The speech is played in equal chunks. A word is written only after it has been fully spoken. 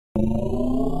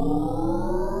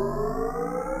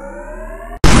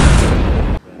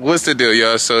What's the deal,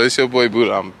 y'all? So it's your boy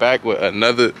Buddha. I'm back with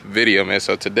another video, man.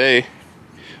 So today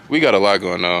we got a lot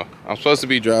going on. I'm supposed to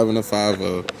be driving a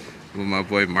 5.0 with my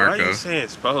boy Marco. Why are you saying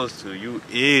supposed to? You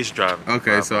is driving.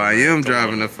 Okay, so I am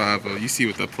driving a 5.0. You see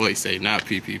what the plate say, not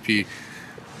PPP.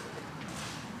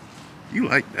 You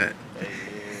like that? Hey,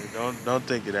 don't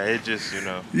think of that. It just, you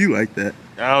know. You like that?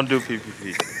 I don't do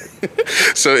PPP.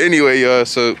 So anyway, y'all.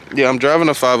 So yeah, I'm driving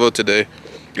a 5.0 today,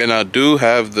 and I do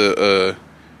have the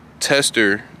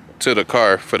tester to the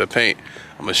car for the paint.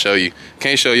 I'm gonna show you.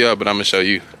 Can't show y'all, but I'm gonna show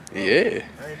you. Yeah. I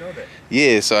didn't know that.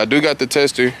 Yeah. So I do got the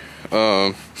tester.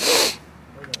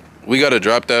 We gotta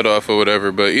drop that off or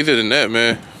whatever. But either than that,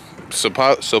 man,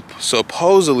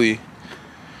 supposedly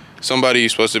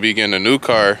somebody's supposed to be getting a new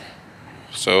car.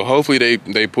 So hopefully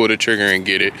they pull the trigger and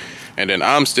get it. And then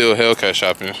I'm still Hellcat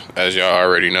shopping, as y'all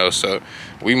already know. So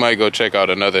we might go check out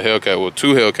another Hellcat. Well,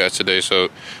 2 Hellcats today. So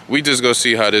we just go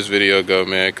see how this video go,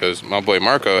 man. Because my boy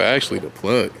Marco actually the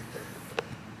plug.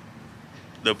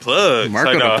 The plug?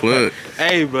 Marco the plug.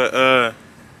 Hey, but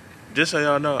just so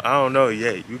y'all know, I don't know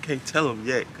yet. You can't tell them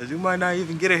yet. Because you might not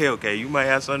even get a Hellcat. You might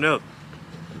have something else.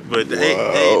 But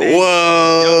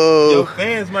whoa. Your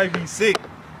fans might be sick.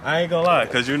 I ain't gonna lie,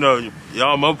 cause you know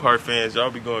y'all Mopar fans,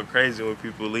 y'all be going crazy when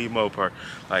people leave Mopar.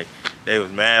 Like they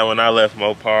was mad when I left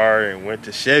Mopar and went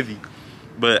to Chevy,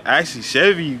 but actually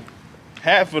Chevy,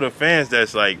 half of the fans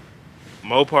that's like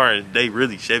Mopar, they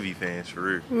really Chevy fans for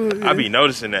real. Mm-hmm. I be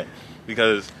noticing that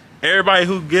because everybody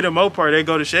who get a Mopar, they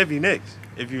go to Chevy next.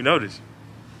 If you notice,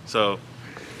 so.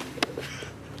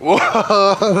 Whoa,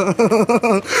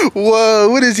 whoa!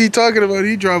 What is he talking about?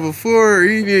 He drive a Ford.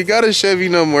 He ain't got a Chevy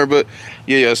no more. But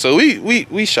yeah. So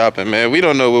we shopping, man. We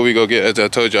don't know what we go get. As I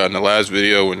told y'all in the last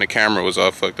video when the camera was all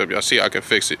fucked up. Y'all see, I can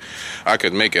fix it. I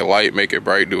could make it light, make it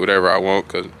bright, do whatever I want.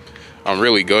 Cause I'm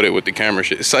really goated with the camera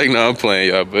shit. It's like, no, I'm playing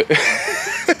y'all, but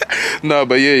no,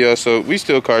 but yeah, y'all. So we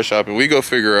still car shopping. We go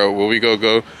figure out where we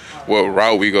go, what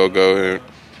route we go, and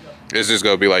it's just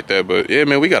gonna be like that. But yeah,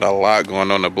 man, we got a lot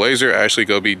going on. The Blazer actually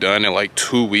gonna be done in like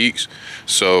 2 weeks.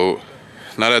 So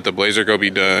now that the Blazer gonna be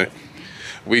done,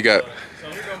 we got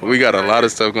a lot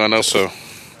of stuff going on. So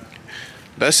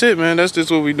that's it, man. That's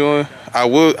just what we doing.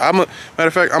 Matter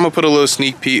of fact, I'm gonna put a little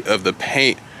sneak peek of the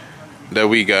paint that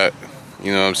we got.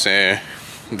 You know what I'm saying?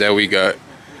 That we got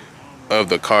of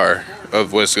the car,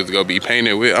 of what's gonna be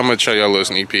painted with. I'm gonna show y'all a little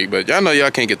sneak peek, but y'all know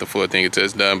y'all can't get the full thing until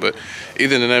it's done. But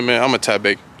either than that, man, I'm gonna tap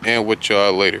back and with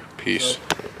y'all later. Peace.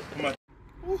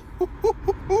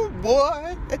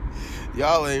 Boy,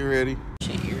 y'all ain't ready.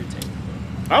 Shit irritating.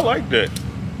 I like that.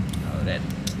 Oh, that.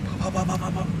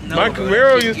 No, my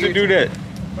Camaro used to do that.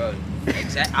 Bro,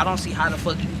 exactly. I don't see how the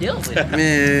fuck you deal with it.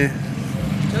 Man,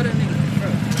 Tell that nigga, bro.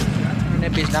 I turn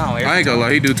that bitch down. I ain't gonna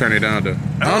lie, he do turn it down though.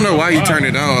 I don't know why he turn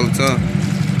it down all the time.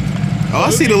 Oh, I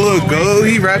see the little gold.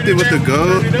 He wrapped it with the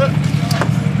gold.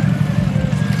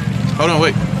 Hold on,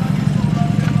 wait.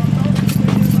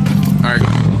 All right.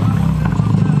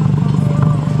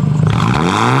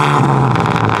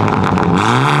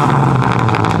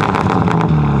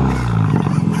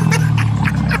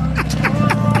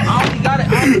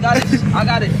 I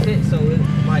got it fit so it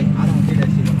like I don't hear that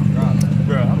shit when I'm driving.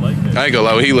 Bro, I like that. I ain't gonna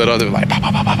lie, when he let off, they was like, pop,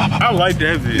 pop, pop, pop, pop. I like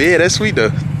that video. Yeah, that's sweet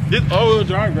though. This all-wheel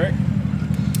drive, right? I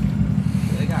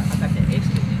got that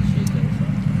extra and shit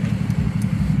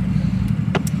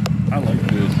though. I like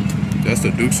this. That's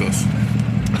the Duke sauce.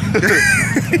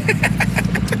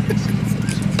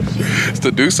 It's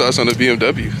the Duke sauce on the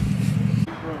BMW.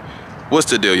 What's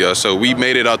the deal, y'all? So we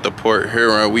made it out the Port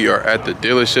Huron. We are at the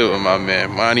dealership with my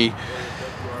man Monty.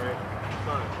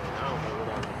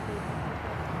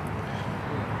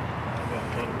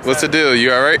 What's the deal?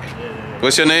 You all right?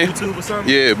 What's your name? YouTube or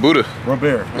something? Yeah, Buddha.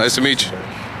 Robert. Nice to meet you.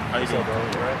 How you doing, bro?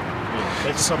 Right? Yeah.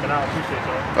 Thanks for coming out. Appreciate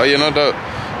y'all. Oh yeah, no doubt.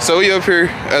 So we up here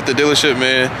at the dealership,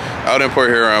 man, out in Port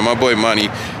Huron. My boy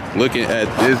Monty, looking at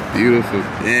this beautiful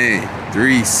thing,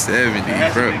 370,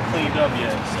 bro. Cleaned up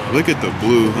yet, so. Look at the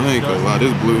blue. I ain't gonna lie, this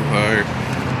blue hard.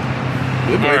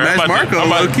 This boy match Marco,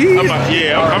 low key. I'm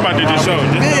about to just show.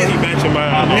 Just know he matching my.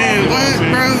 Man, what,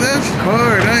 bro? That's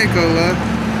hard. I ain't gonna lie.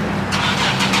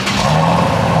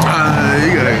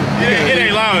 You gotta. It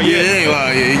ain't loud yet. Yeah, it ain't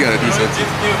loud. Yeah, you gotta do something.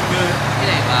 It's still good. It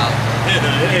ain't loud.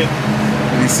 It ain't.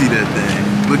 Let me see that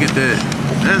thing. Look at that.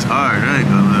 That's hard. I ain't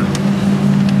gonna lie.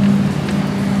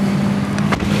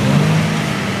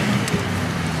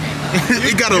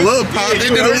 It got a little pop. They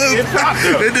did a little pop.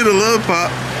 They did a little pop.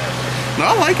 No,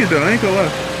 I like it though. I ain't gonna lie.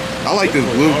 I like this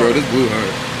blue, bro. This blue hard.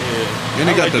 Yeah. And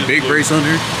they got the big brace on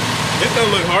there. It's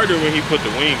gonna look harder when he put the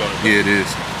wing on it. Yeah, it is.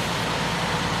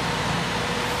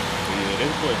 Yeah,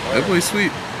 That boy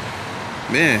sweet.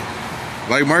 Man,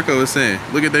 like Marco was saying,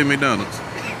 look at that McDonald's.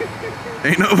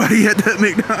 Ain't nobody at that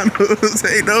McDonald's.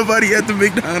 Ain't nobody at the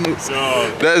McDonald's.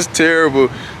 No. That's terrible.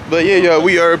 But yeah, y'all,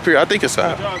 we are up here. I think it's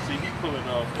a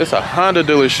Honda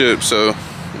dealership, so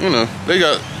you know they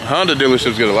got Honda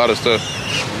dealerships get a lot of stuff.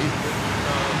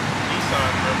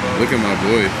 Look at my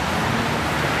boy.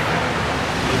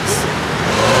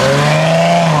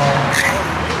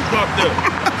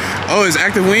 Oh, it's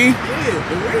active wing? Yeah,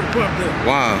 the wing popped up.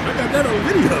 Wow. I got that on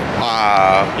video.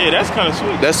 Wow. Yeah, that's kind of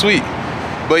sweet. That's sweet.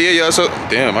 But yeah, y'all, so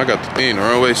damn, I got the thing the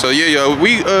wrong way. So yeah, y'all,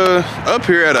 we up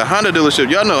here at a Honda dealership.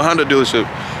 Y'all know Honda dealership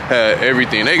had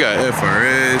everything. They got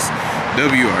FRS,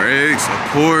 WRX, a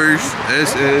Porsche,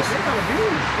 SS.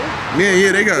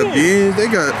 Yeah, they got Benz. They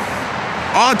got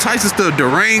all types of stuff.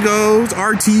 Durangos,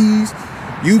 RTs,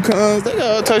 Yukons. They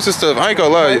got all types of stuff. I ain't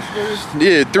gonna lie.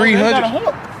 Yeah,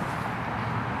 300.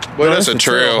 Boy, no, that's a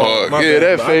trail hawk. Yeah,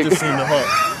 that fake. I just seen the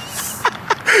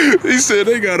hawk. He said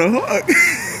they got a hawk.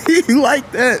 He like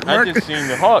that. Marco. I just seen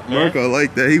the hawk, man. Marco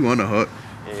like that. He want a hawk.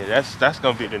 Yeah, that's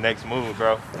gonna be the next move,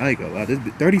 bro. I ain't gonna lie. This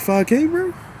bitch 35K,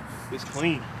 bro. It's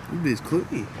clean. This bitch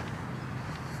clean.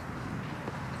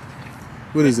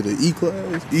 What is it? An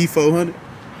E-Class? E400?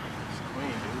 It's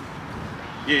clean,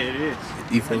 dude. Yeah, it is.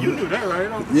 E400. You knew that,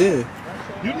 right? Yeah.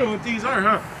 You know what these are,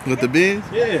 huh? With the Benz?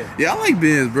 Yeah. Yeah, I like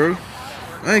Benz, bro.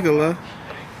 I ain't gonna lie.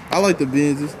 I like the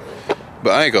Benzes. But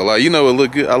I ain't gonna lie. You know what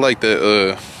look good? I like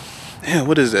that, damn,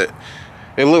 what is that?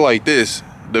 It look like this.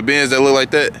 The Benz that look like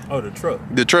that. Oh, the truck.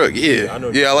 The truck, yeah. I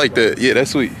like that. Yeah,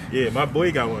 that's sweet. Yeah, my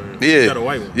boy got one of them. Yeah. He got a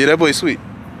white one. Yeah, that boy's sweet.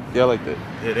 Yeah, I like that.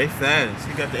 Yeah, they fast.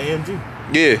 He got the AMG.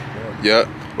 Yeah.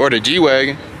 Or the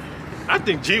G-Wagon. I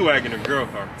think G-Wagon a girl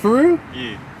car. For real?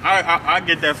 Yeah. I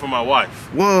get that for my wife.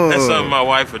 Whoa. That's something my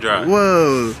wife would drive.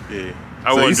 Whoa. Yeah.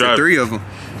 I want to drive 3 of them.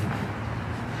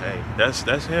 Hey, that's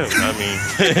him. I mean,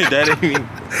 that ain't me.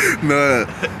 Nah,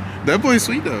 that boy's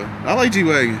sweet though. I like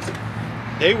G-Wagons.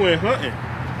 They went hunting.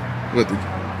 What the?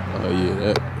 Oh yeah,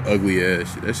 that ugly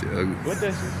ass shit. That shit ugly. What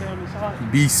that shit say on the side?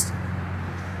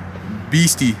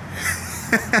 Beastie.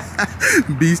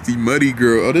 Beastie, muddy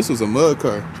girl. Oh, this was a mud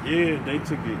car. Yeah, they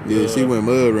took it. Yeah, she went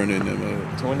mud running in that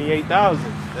mud.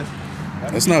 28,000.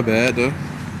 That's not bad though.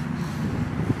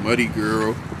 Muddy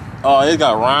girl. Oh, it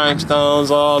got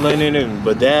rhinestones all in it and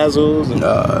bedazzles. And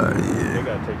yeah. They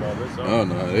gotta take all this off. Oh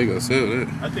no, they gonna sell that.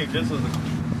 I think this was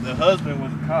the husband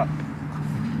was a cop.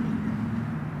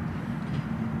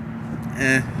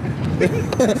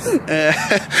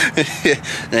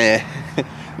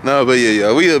 No, but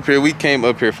yeah, we up here. We came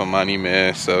up here for money,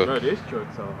 man. So bro, this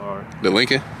truck's so hard. The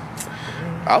Lincoln,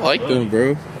 I like them,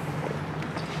 bro.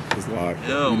 It's locked.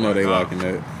 Yo, you know they locking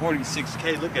that.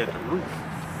 46K. Look at the roof.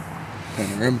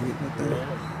 Panoramic.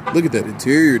 Look at that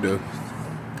interior though.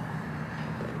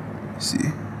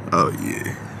 See? Oh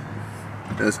yeah,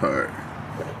 that's hard.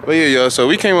 But yeah, y'all. So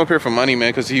we came up here for money,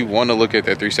 man, because he want to look at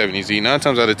that 370Z. 9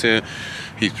 times out of 10,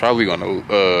 he's probably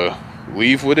gonna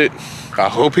leave with it. I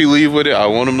hope he leave with it. I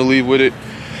want him to leave with it.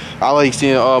 I like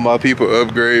seeing all my people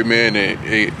upgrade, man,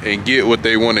 and get what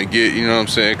they want to get. You know what I'm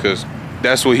saying? Because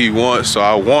that's what he wants. So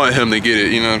I want him to get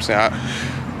it. You know what I'm saying?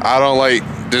 I don't like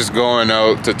just going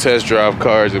out to test drive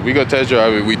cars. If we go test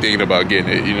drive it, we thinking about getting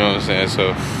it. You know what I'm saying?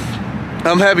 So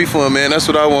I'm happy for him, man. That's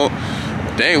what I want.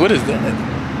 Dang, what is that?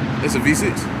 It's a V6.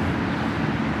 It's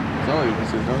only a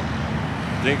V6, huh?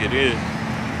 I think it is.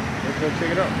 Let's go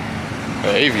check it out.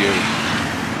 The Aviator.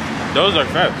 Those are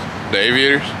fast. The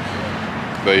Aviators?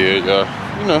 But yeah, y'all,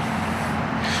 you know,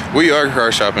 we are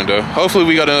car shopping though. Hopefully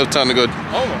we got enough time to go.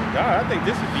 Oh my God, I think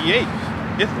this is V8.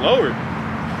 It's lower.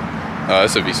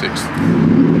 It's a V6.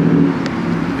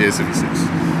 Yeah, it's a V6.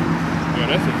 Yeah,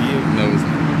 that's a V8. No, it's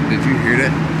not. Did you hear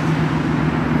that?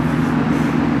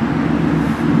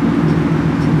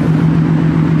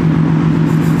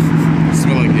 It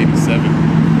smelled like 87.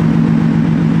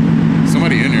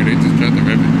 Somebody in there, they just dropped the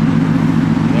revenue.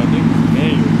 I think it's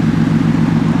manual.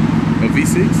 A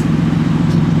V6?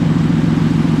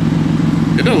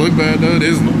 It don't look bad though.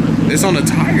 It's on the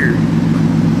tire.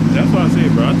 That's what I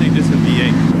said, bro. I think this is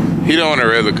V8. He don't want to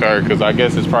rev the car because I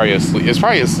guess it's probably a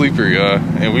sleeper, y'all.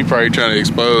 And we probably trying to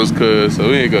expose cuz, so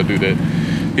we ain't gonna do that.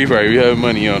 He probably be having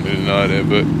money on it and all that,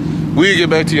 but we'll get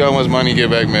back to y'all once money get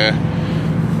back, man.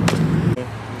 You know,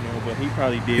 but he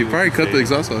probably did. He probably cut the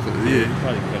exhaust off of it. Yeah, he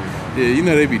probably cut it off. Yeah, you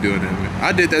know they be doing that, man.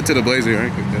 I did that to the Blazer. I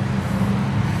ain't cooked that.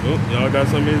 Oh, y'all got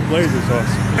some of his Blazer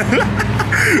sauce.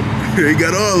 He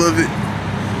got all of it.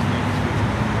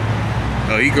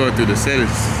 Oh, he going through the settings.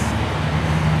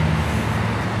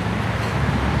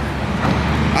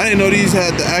 I didn't know these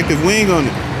had the active wing on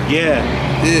it. Yeah.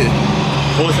 Yeah.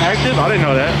 Oh, it's active? I didn't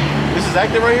know that. This is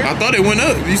active right here? I thought it went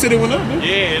up. You said it went up, dude?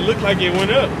 Yeah, it looked like it went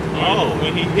up. Oh.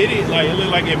 When he hit it, like it looked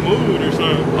like it moved or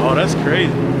something. Oh, that's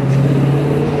crazy.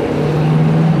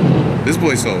 This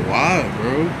boy's so wide,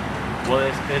 bro. Well,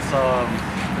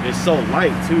 it's so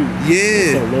light too.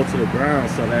 Yeah. It's so low to the ground,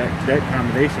 so that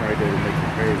combination right there would make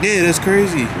it crazy. Yeah, that's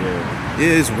crazy. Yeah.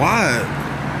 Yeah, it's wide.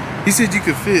 He said you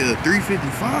could fit a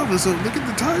 355 or something. Look at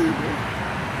the tire, bro.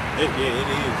 It is.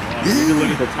 Yeah. You can look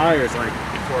at the tires, like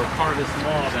for a car this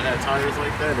small that had tires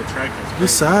like that, the track is crazy. What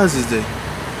size is that?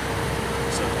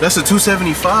 That's a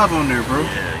 275 on there, bro.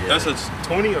 Yeah. That's a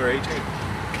 20 or 18?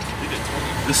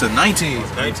 It's a 19.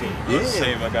 It's 19. Yeah. That's the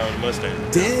same I got on the Mustang.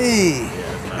 Dang.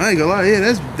 I ain't gonna lie.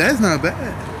 Yeah, that's not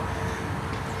bad.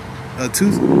 A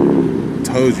two.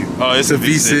 Told you. Oh, it's a a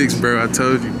V6, bro. I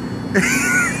told you.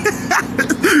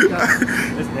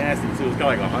 It's nasty too. It's got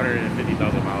like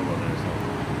 150,000 miles on there.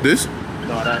 So. This?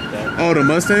 No, that. Oh, the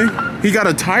Mustang? He got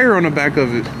a tire on the back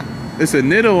of it. It's a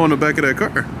Nitto on the back of that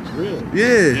car. Really?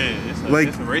 Yeah. Yeah, like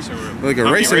it's a racing rim. Like a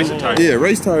racing tire. Yeah,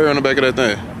 race tire on the back of that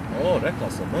thing. Oh, that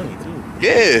costs some money too.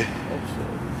 Yeah. Oh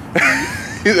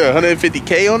shit. He's got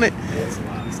 150K on it. Yeah, it's a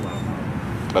lot. It's a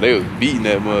lot. But they was beating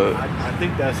that mud. I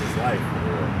think that's his life. For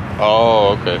real.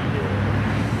 Oh, okay. Yeah.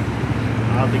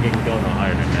 I don't think it can go no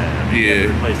higher than that. I mean, Yeah. you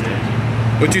have to replace the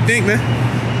engine. What you think, man?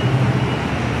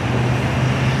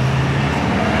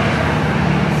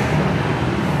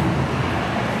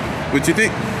 What you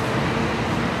think?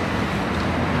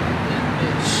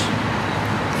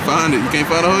 Find it. You can't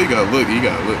find a hole? You gotta look. You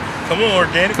gotta look. Come on,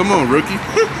 organic. Come on, rookie.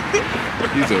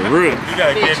 He's a rook. You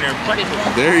gotta get in there and play.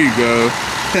 There you go.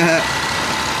 Don't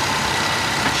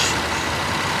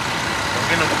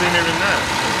get no thinner than that.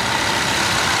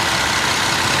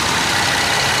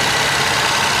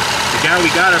 The guy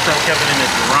we got it from kept it in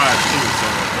his garage too, so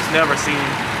it's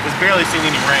barely seen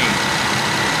any rain.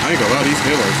 I ain't gonna lie, these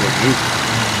headlights look new.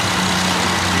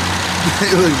 They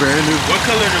look brand new. What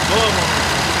color the bulb on it?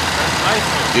 That's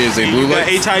nice. Is they blue You got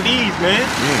lights? HIDs, man.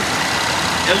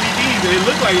 Yeah, LEDs. It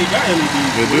look like it got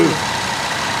LEDs. they do.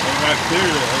 They got clear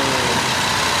the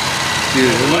Yeah,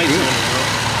 they look lights good. on it, bro.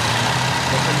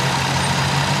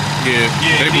 Yeah,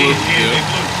 Yeah, they blue. yeah, they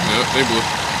blue. Yep, they blue.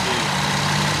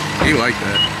 He like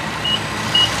that.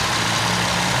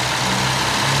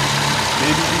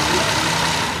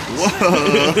 Whoa.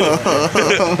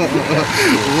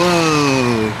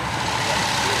 Whoa.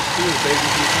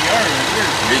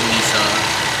 Big Nissan.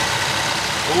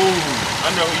 Ooh, I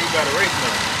know who you got to race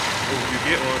now.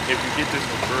 If you get this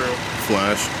one for real.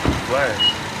 Flash. Flash.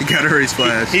 He got a race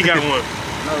Flash. He got one.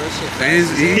 No, this shit. And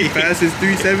he fast as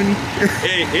 370.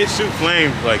 It shoot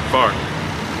flames like far.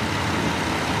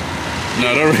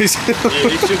 No, don't race it.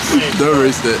 Yeah, it shoots flames. Don't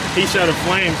race that. He shot a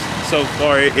flame so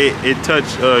far it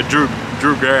touched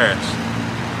Drew grass.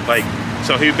 Like,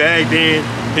 so he bagged in,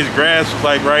 his grass was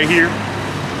like right here,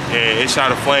 and it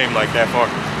shot a flame like that far.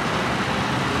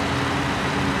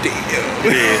 Damn.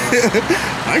 Yeah.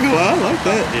 I ain't gonna lie, I like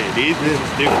that. Yeah, these is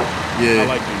different. Yeah. I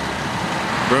like these.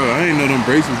 Bro, I didn't know them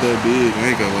brakes was that big.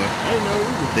 I ain't gonna lie. I didn't know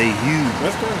either. They huge.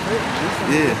 That's kind of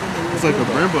crazy. Yeah. It's like a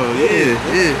Brembo. Yeah,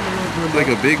 yeah. It's like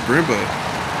a big Brembo.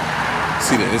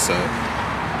 See the inside.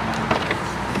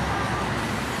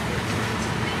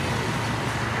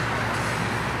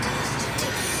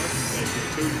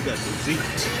 You got the Z.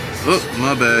 Oh,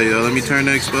 my bad, y'all. Let me turn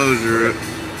the exposure up.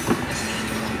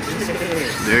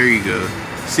 There you go.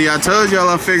 See, I told y'all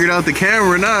I figured out the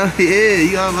camera now. Yeah,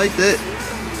 you gotta like that.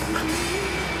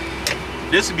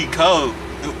 This would be cold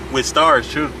with stars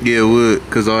too. Yeah, it would,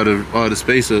 cause all the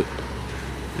space up.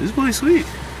 This boy sweet.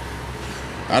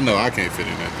 I know I can't fit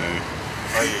in that thing.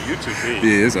 Oh yeah, you too big.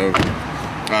 Yeah, it's over.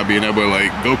 I'll be in that boy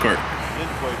like go-kart. This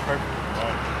boy perfect.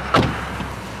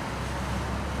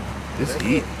 It's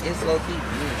heat. It's low key.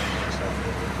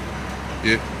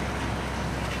 Yeah.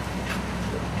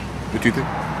 What you think?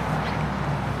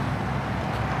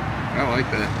 I like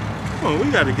that. Come on,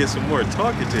 we gotta get some more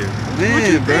talkative. Man,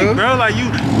 What you think, bro? Like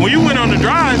when you went on the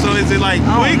drive, so is it like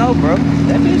I quick? don't know, bro.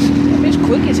 That bitch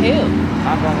quick as hell.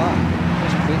 Not gonna lie.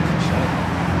 It's quick for sure.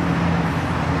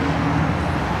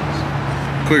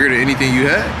 Quicker than anything you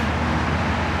had?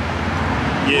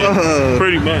 Yeah, Whoa.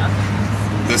 pretty much.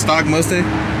 The stock Mustang?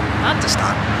 Not the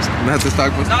stock. Not the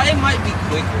stock Mustang? No, it might be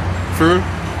quicker. For real?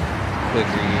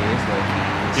 Quicker, yeah. It's low key.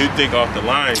 You think off the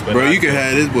line, but Bro, not you could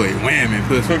have this boy whamming,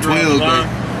 put some quicker off 12, the bro. line.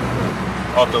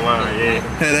 Off the line, yeah.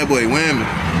 Had that boy whamming.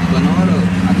 But no, though.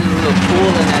 I did a little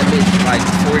pull in that bitch, like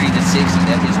 40 to 60.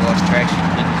 That bitch lost traction.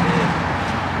 Quick as hell.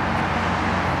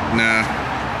 Nah.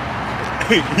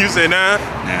 You say nah?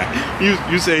 Nah.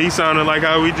 You say he sounded like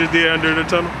how we just did under the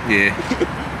tunnel? Yeah.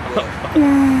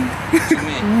 What you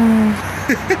mean?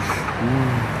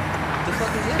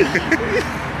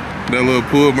 That little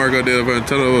pull mark out there by the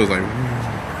tunnel was like.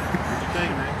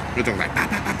 It was like.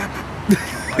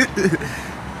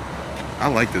 I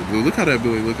like this blue. Look how that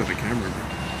blue look on the camera, bro.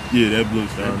 Yeah, that blue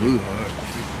sound. That blue hard.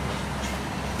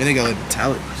 And they got like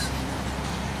metallics.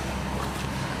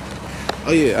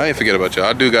 Oh yeah, I ain't forget about y'all.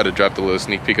 I do got to drop the little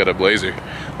sneak peek of the Blazer,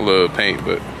 a little paint,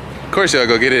 but of course y'all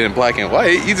go get it in black and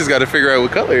white. You just got to figure out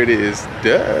what color it is.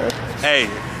 Duh. Hey,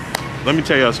 let me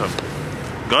tell y'all something.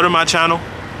 Go to my channel,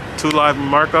 2 Live with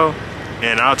Marco,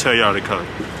 and I'll tell y'all the color.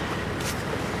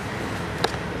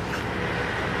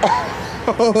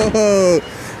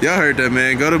 Y'all heard that,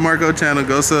 man. Go to Marco channel,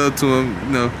 go sub to him,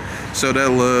 you know, show that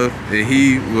love, and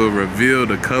he will reveal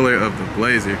the color of the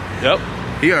Blazer. Yep.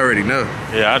 He already know.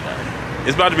 Yeah,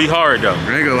 it's about to be hard though.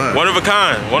 I ain't gonna lie. One of a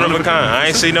kind. One of a kind. I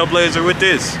ain't see no Blazer with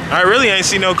this. I really ain't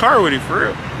see no car with it for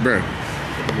real. Bro,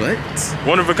 what?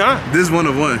 One of a kind. This one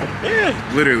of one. Yeah.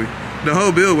 Literally. The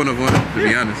whole build one of one, to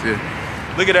be honest,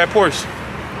 yeah. Look at that Porsche.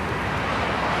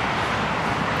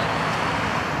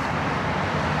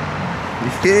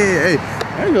 Yeah, hey,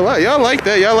 I ain't gonna lie. Y'all like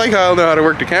that. Y'all like how I know how to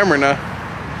work the camera now.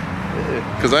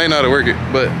 Yeah, cause I ain't know how to work it,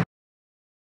 but.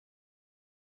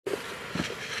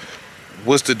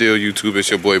 What's the deal, YouTube? It's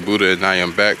your boy Buddha, and I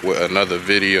am back with another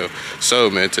video. So,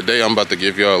 man, today I'm about to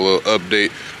give y'all a little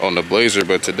update on the Blazer,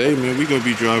 but today, man, we gonna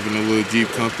be driving a little Jeep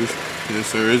Compass. Yes,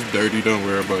 sir, it's dirty, don't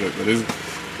worry about it, but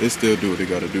it still do what it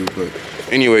gotta do. But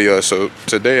anyway, y'all, so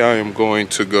today I am going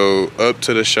to go up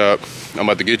to the shop. I'm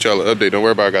about to get y'all an update. Don't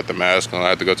worry about it, I got the mask on. I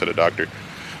have to go to the doctor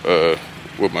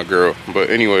with my girl.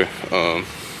 But anyway,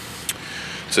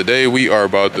 today we are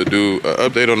about to do an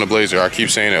update on the Blazer. I keep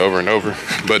saying it over and over,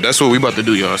 but that's what we about to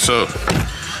do, y'all. So,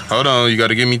 hold on, you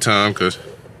gotta give me time, cause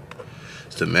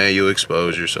it's the manual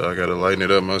exposure, so I gotta lighten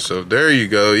it up myself. There you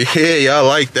go. Yeah, y'all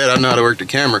like that. I know how to work the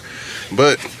camera.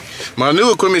 But my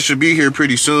new equipment should be here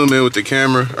pretty soon, man, with the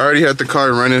camera. I already had the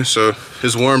car running, so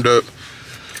it's warmed up.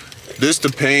 This the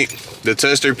paint, the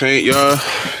tester paint, y'all.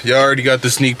 Y'all already got the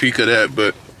sneak peek of that,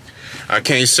 but I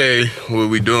can't say what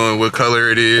we doing, what color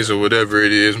it is or whatever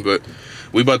it is, but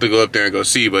we about to go up there and go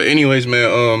see. But anyways,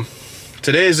 man,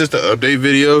 today is just an update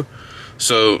video.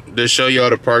 So to show y'all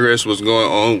the progress what's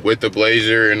going on with the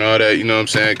Blazer and all that, you know what I'm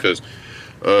saying? Cause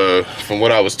from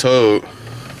what I was told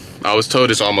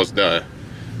it's almost done.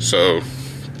 So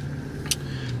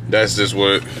that's just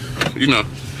what, you know,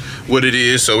 what it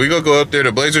is. So we gonna go up there.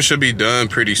 The Blazer should be done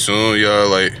pretty soon, y'all,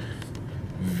 like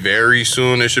very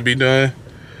soon it should be done.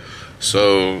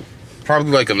 So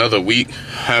probably like another week,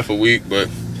 half a week, but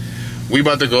we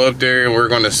about to go up there and we're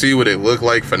gonna see what it look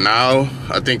like for now.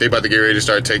 I think they about to get ready to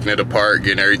start taking it apart,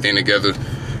 getting everything together.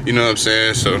 You know what I'm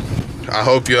saying? So I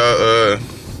hope y'all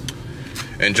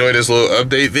enjoy this little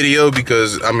update video,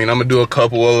 because I mean I'm gonna do a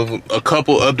couple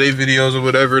update videos or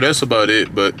whatever. That's about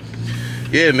it. But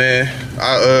yeah, man,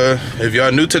 if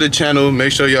y'all new to the channel,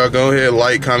 make sure y'all go ahead,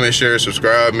 like, comment, share,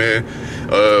 subscribe, man.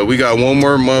 We got one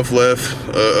more month left.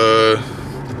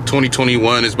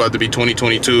 2021 is about to be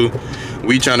 2022.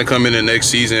 We trying to come in the next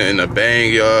season in a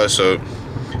bang, y'all. So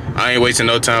I ain't wasting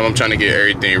no time. I'm trying to get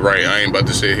everything right. I ain't about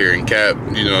to sit here and cap,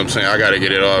 you know what I'm saying? I gotta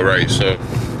get it all right. So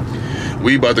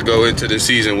we about to go into the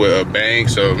season with a bang.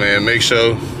 So man, make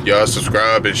sure y'all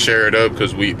subscribe and share it up,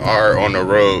 because we are on the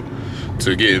road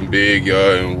to getting big,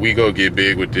 y'all, and we go get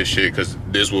big with this shit, because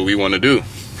this is what we want to do.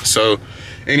 So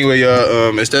anyway,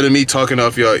 y'all, instead of me talking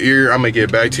off y'all ear, I'm gonna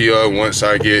get back to y'all once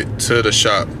I get to the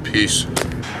shop. Peace.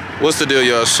 What's the deal,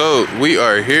 y'all? So we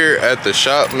are here at the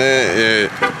shop, man,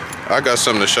 and I got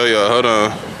something to show y'all. Hold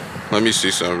on, let me see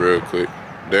something real quick.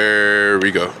 There we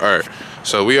go. All right,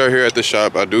 so we are here at the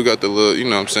shop. I do got the little, you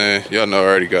know what I'm saying, y'all know I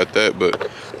already got that, but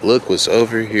look what's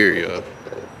over here, y'all.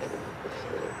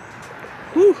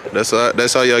 Whew, that's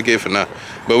all y'all get for now.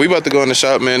 But we about to go in the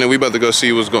shop, man, and we about to go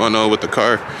see what's going on with the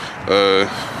car.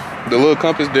 The little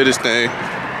Compass did its thing,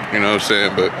 you know what I'm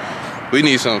saying, but we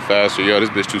need something faster, y'all. This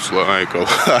bitch too slow, I ain't gonna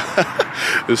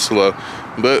lie. It's slow.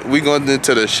 But we going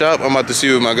into the shop. I'm about to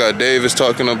see what my guy Dave is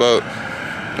talking about.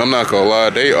 I'm not gonna lie,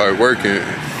 they are working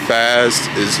fast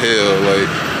as hell. Like,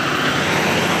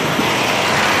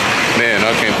 man,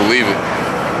 I can't believe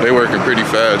it. They working pretty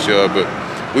fast, y'all, but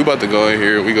we about to go in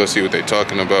here. We go see what they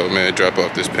talking about, man. Drop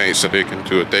off this paint so they can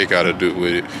do what they gotta do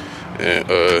with it. And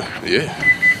yeah.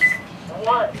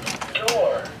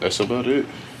 That's about it.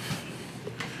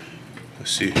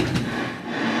 Let's see.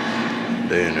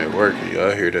 They in there working,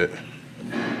 y'all hear that?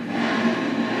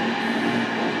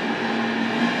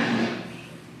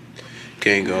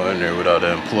 Can't go in there without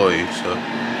an employee, so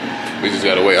we just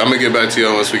gotta wait. I'm gonna get back to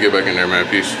y'all once we get back in there, man.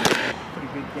 Peace.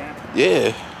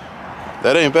 Yeah.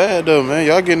 That ain't bad though, man.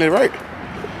 Y'all getting it right.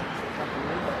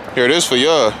 Here it is for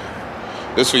y'all.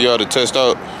 This for y'all to test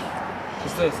out.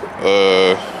 What's this?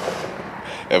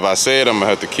 If I say it, I'm gonna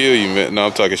have to kill you, man. No,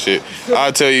 I'm talking shit.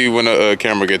 I'll tell you when the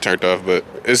camera get turned off, but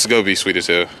it's gonna be sweet as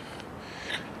hell.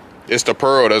 It's the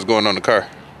pearl that's going on the car.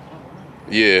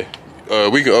 Yeah.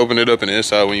 We can open it up in the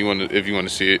inside when you want to, if you want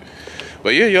to see it.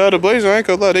 But yeah, y'all, the Blazer, I ain't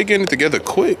gonna lie, they getting it together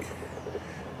quick.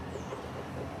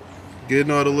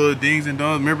 Getting all the little dings and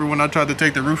dongs. Remember when I tried to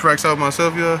take the roof racks out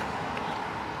myself, y'all?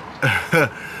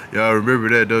 Y'all remember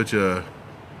that, don't y'all?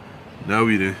 Now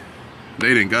they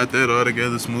done got that all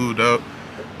together, smoothed out.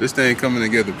 This thing coming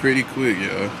together pretty quick,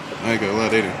 y'all. I ain't gonna lie,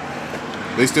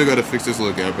 they still gotta fix this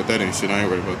little gap, but that ain't shit. I ain't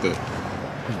worried about that.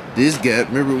 This gap,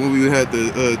 remember when we had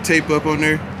the tape up on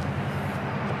there?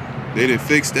 They didn't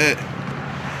fix that.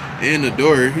 And the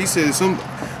door, he said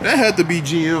that had to be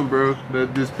GM, bro.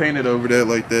 That just painted over that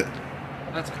like that.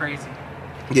 That's crazy.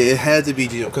 Yeah, it had to be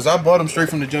GM, because I bought them straight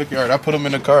from the junkyard. I put them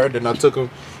in the car, then I took them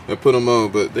and put them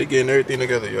on, but they getting everything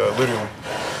together, y'all, literally.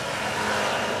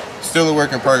 Still a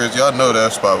work in progress. Y'all know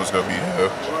that spot was gonna be hell.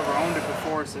 Whoever owned it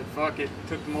before said fuck it,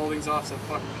 took the moldings off, said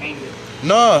fuck it, painted it.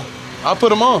 Nah, I put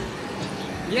them on.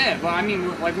 Yeah, but I mean,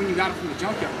 like when you got it from the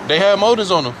junkyard. They had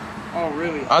moldings on them. Oh,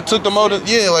 really? I took the moldings,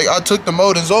 yeah, like I took the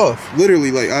moldings off.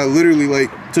 Literally, like I literally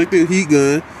like took the heat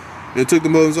gun and took the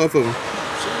moldings off of them.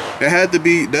 It had to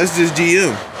be, that's just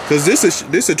GM. Cause this is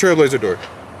a Trailblazer door.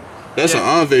 That's an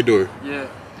Envy door. Yeah.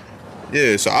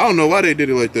 Yeah, so I don't know why they did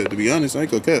it like that, to be honest. I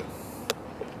ain't gonna cap.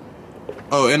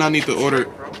 Oh, and I need to order,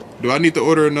 do I need to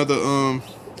order another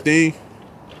thing?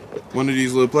 One of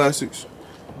these little plastics?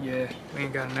 Yeah, we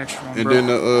ain't got an extra one, And bro. then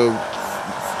the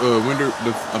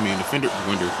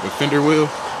fender wheel.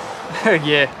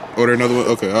 Yeah. Order another one.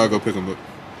 Okay, I'll go pick them up.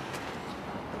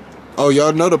 Oh,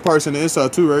 y'all know the parts in the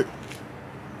inside too, right?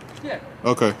 Yeah.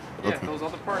 Okay. Yeah, Okay. those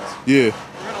other parts. Yeah,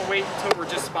 We're gonna wait until we're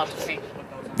just about to paint.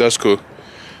 that's cool.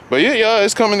 But yeah, y'all,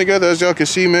 it's coming together. As y'all can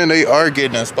see, man, they are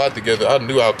getting that spot together. I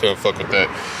knew I couldn't fuck with that.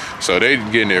 So they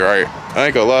getting it right. I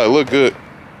ain't gonna lie, it look good.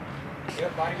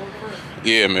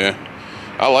 Yeah, man.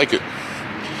 I like it.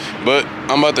 But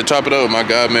I'm about to chop it up with my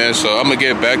guy, man. So I'm gonna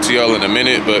get back to y'all in a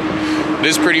minute. But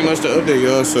this is pretty much the update,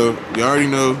 y'all. So y'all already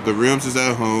know the rims is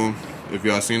at home. If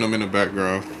y'all seen them in the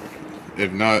background.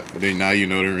 If not, then now you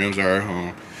know the rims are at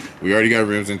home. We already got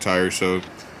rims and tires. So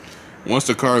once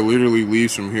the car literally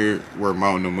leaves from here, we're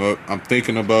mounting them up. I'm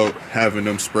thinking about having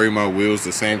them spray my wheels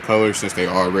the same color since they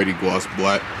already gloss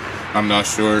black. I'm not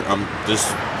sure.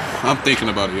 I'm thinking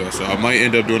about it, y'all. So I might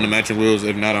end up doing the matching wheels.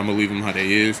 If not, I'm gonna leave them how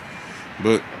they is.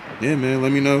 But yeah, man,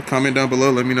 let me know. Comment down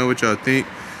below. Let me know what y'all think.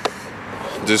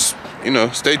 Just, you know,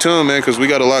 stay tuned, man, because we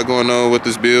got a lot going on with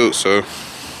this build. So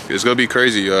it's gonna be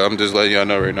crazy, y'all. I'm just letting y'all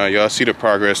know right now. Y'all see the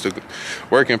progress, the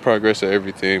work in progress of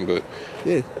everything. But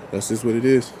yeah, that's just what it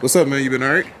is. What's up, man? You been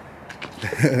all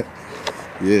right?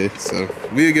 Yeah, so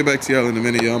we'll get back to y'all in a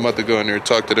minute, y'all. I'm about to go in there and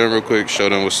talk to them real quick, show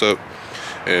them what's up.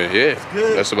 And yeah,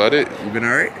 that's about it. You been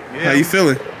all right? Yeah. How you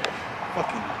feeling?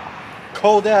 Fucking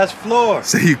cold ass floor.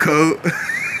 Say you cold?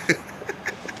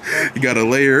 You gotta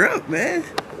layer up, man.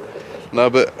 Nah,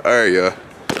 but all right, y'all.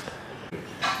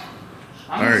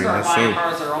 I'm Alright, gonna start so- buying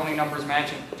cars that are only numbers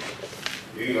matching.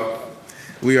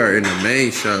 We are in the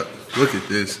main shop. Look at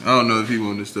this. I don't know if you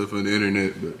want this stuff on the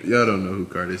internet, but y'all don't know who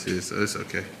car this is, so it's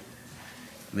okay.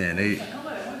 Man, they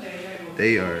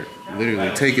are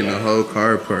literally taking the whole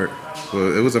car apart.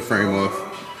 Well, it was a frame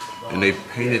off, and they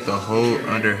painted the whole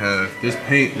under half. This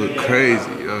paint look crazy,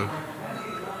 yo.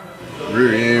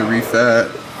 Rear end, refab,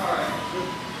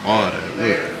 all that.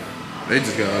 Look, they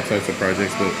just got all types of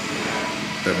projects, but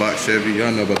that box Chevy,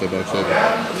 y'all know about the box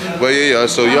Chevy. But yeah, y'all,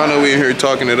 so y'all know we in here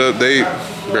talking it up.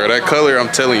 Bro, that color, I'm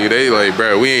telling you, they like,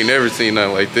 bro, we ain't never seen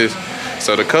nothing like this.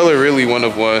 So the color really one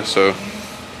of one. So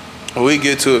when we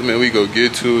get to it, man, we go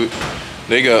get to it.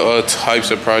 They got all types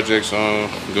of projects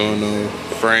going on.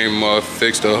 Frame off,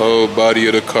 fix the whole body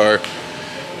of the car.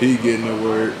 He getting to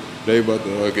work. They about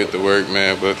to all get to work,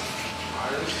 man. But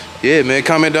yeah, man,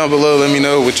 comment down below. Let me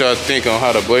know what y'all think on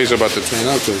how the Blazer about to turn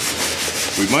out,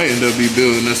 because we might end up be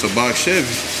building us a box Chevy.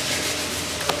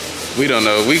 We don't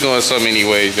know. We going so many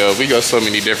ways, though. We got so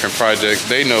many different projects.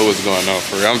 They know what's going on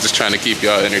for real. I'm just trying to keep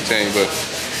y'all entertained. But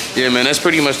yeah, man, that's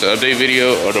pretty much the update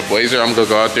video of the Blazer. I'm gonna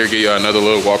go out there, get y'all another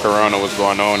little walk around on what's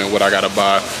going on and what I gotta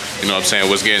buy. You know what I'm saying?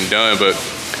 What's getting done. But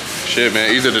shit,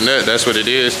 man, either than that, that's what it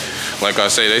is. Like I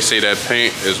say, they say that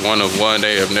paint is one of one.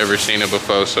 They have never seen it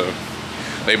before, so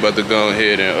they about to go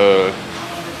ahead and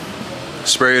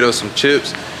spray it on some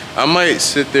chips. I might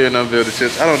sit there and unveil the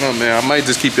chips. I don't know, man. I might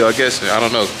just keep y'all guessing. I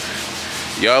don't know.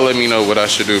 Y'all let me know what I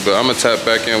should do, but I'm gonna tap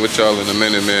back in with y'all in a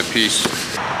minute, man. Peace.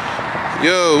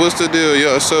 Yo, what's the deal,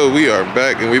 y'all? So we are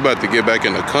back and we about to get back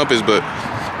in the Compass, but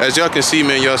as y'all can see,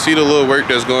 man, y'all see the little work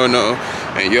that's going on,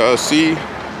 and y'all see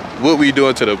what we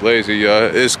doing to the Blazer, y'all.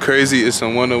 It's crazy. It's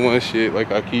some one-on-one shit,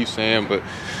 like I keep saying, but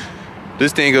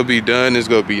this thing gonna be done. It's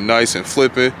gonna be nice and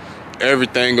flipping.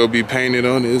 Everything gonna be painted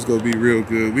on it. It's gonna be real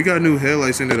good. We got new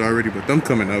headlights in it already, but them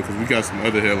coming out because we got some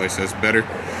other headlights that's better.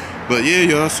 But yeah,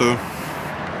 y'all, so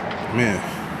man,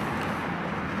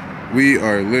 we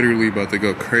are literally about to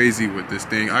go crazy with this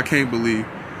thing. I can't believe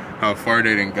how far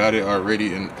they done got it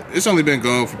already, and it's only been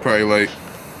going for probably like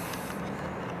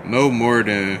no more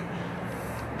than,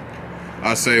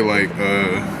 I say like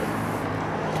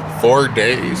 4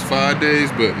 days, 5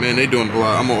 days, but man, they doing a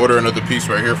lot. I'm gonna order another piece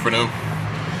right here for them,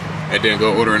 and then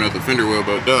go order another fender wheel.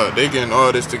 But dog, they getting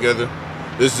all this together.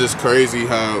 This is just crazy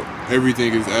how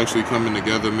everything is actually coming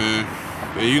together, man.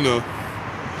 And you know,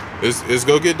 it's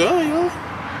gonna get done, y'all.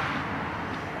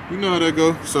 You know how that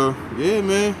go. So yeah,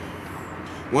 man,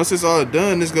 once it's all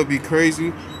done, it's gonna be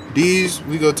crazy. These,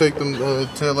 we gonna take them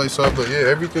taillights off, but yeah,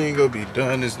 everything gonna be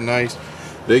done. It's nice.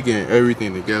 They getting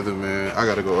everything together, man. I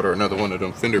gotta go order another one of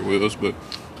them fender wheels, but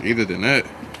either than that,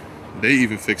 they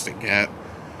even fixed the gap.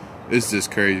 It's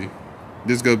just crazy.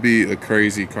 This gonna be a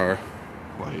crazy car,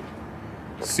 like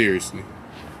seriously.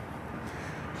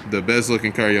 The best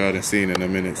looking car y'all done seen in a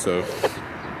minute. So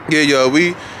yeah, y'all,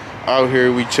 we out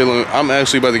here, we chilling. I'm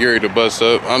actually about to get ready to bust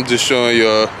up. I'm just showing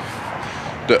y'all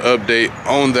the update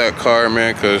on that car,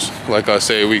 man, because like I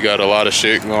say, we got a lot of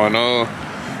shit going on.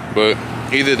 But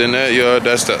either than that, y'all,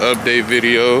 that's the update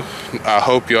video. I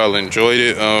hope y'all enjoyed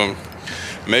it.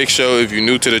 Make sure, if you're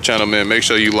new to the channel, man, make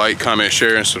sure you like, comment,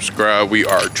 share, and subscribe. We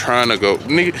are trying to go,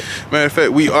 matter of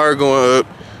fact, we are going up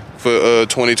for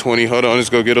 2020. Hold on, let's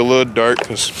go get a little dark,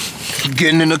 because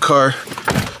getting in the car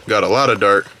got a lot of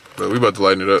dark, but we about to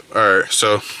lighten it up. All right,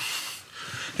 so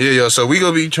yeah, y'all, so we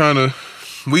gonna be trying to,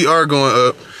 we are going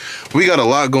up. We got a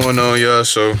lot going on, y'all.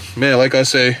 So man, like I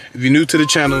say, if you're new to the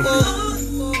channel,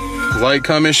 like,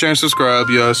 comment, share, and subscribe,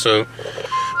 y'all, so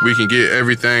we can get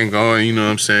everything going, you know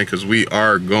what I'm saying, because we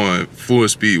are going full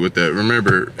speed with that.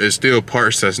 Remember, it's still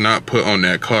parts that's not put on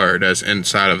that car, that's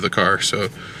inside of the car. So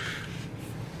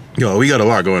yo, we got a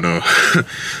lot going on.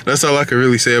 That's all I can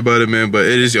really say about it, man. But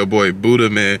it is your boy Buddha,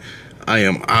 man. I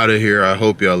am out of here. I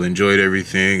hope y'all enjoyed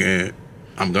everything, and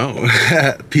I'm gone.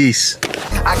 Peace.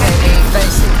 I can't even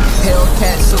face it.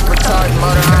 Hellcat, super target,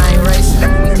 motor, I ain't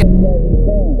racing.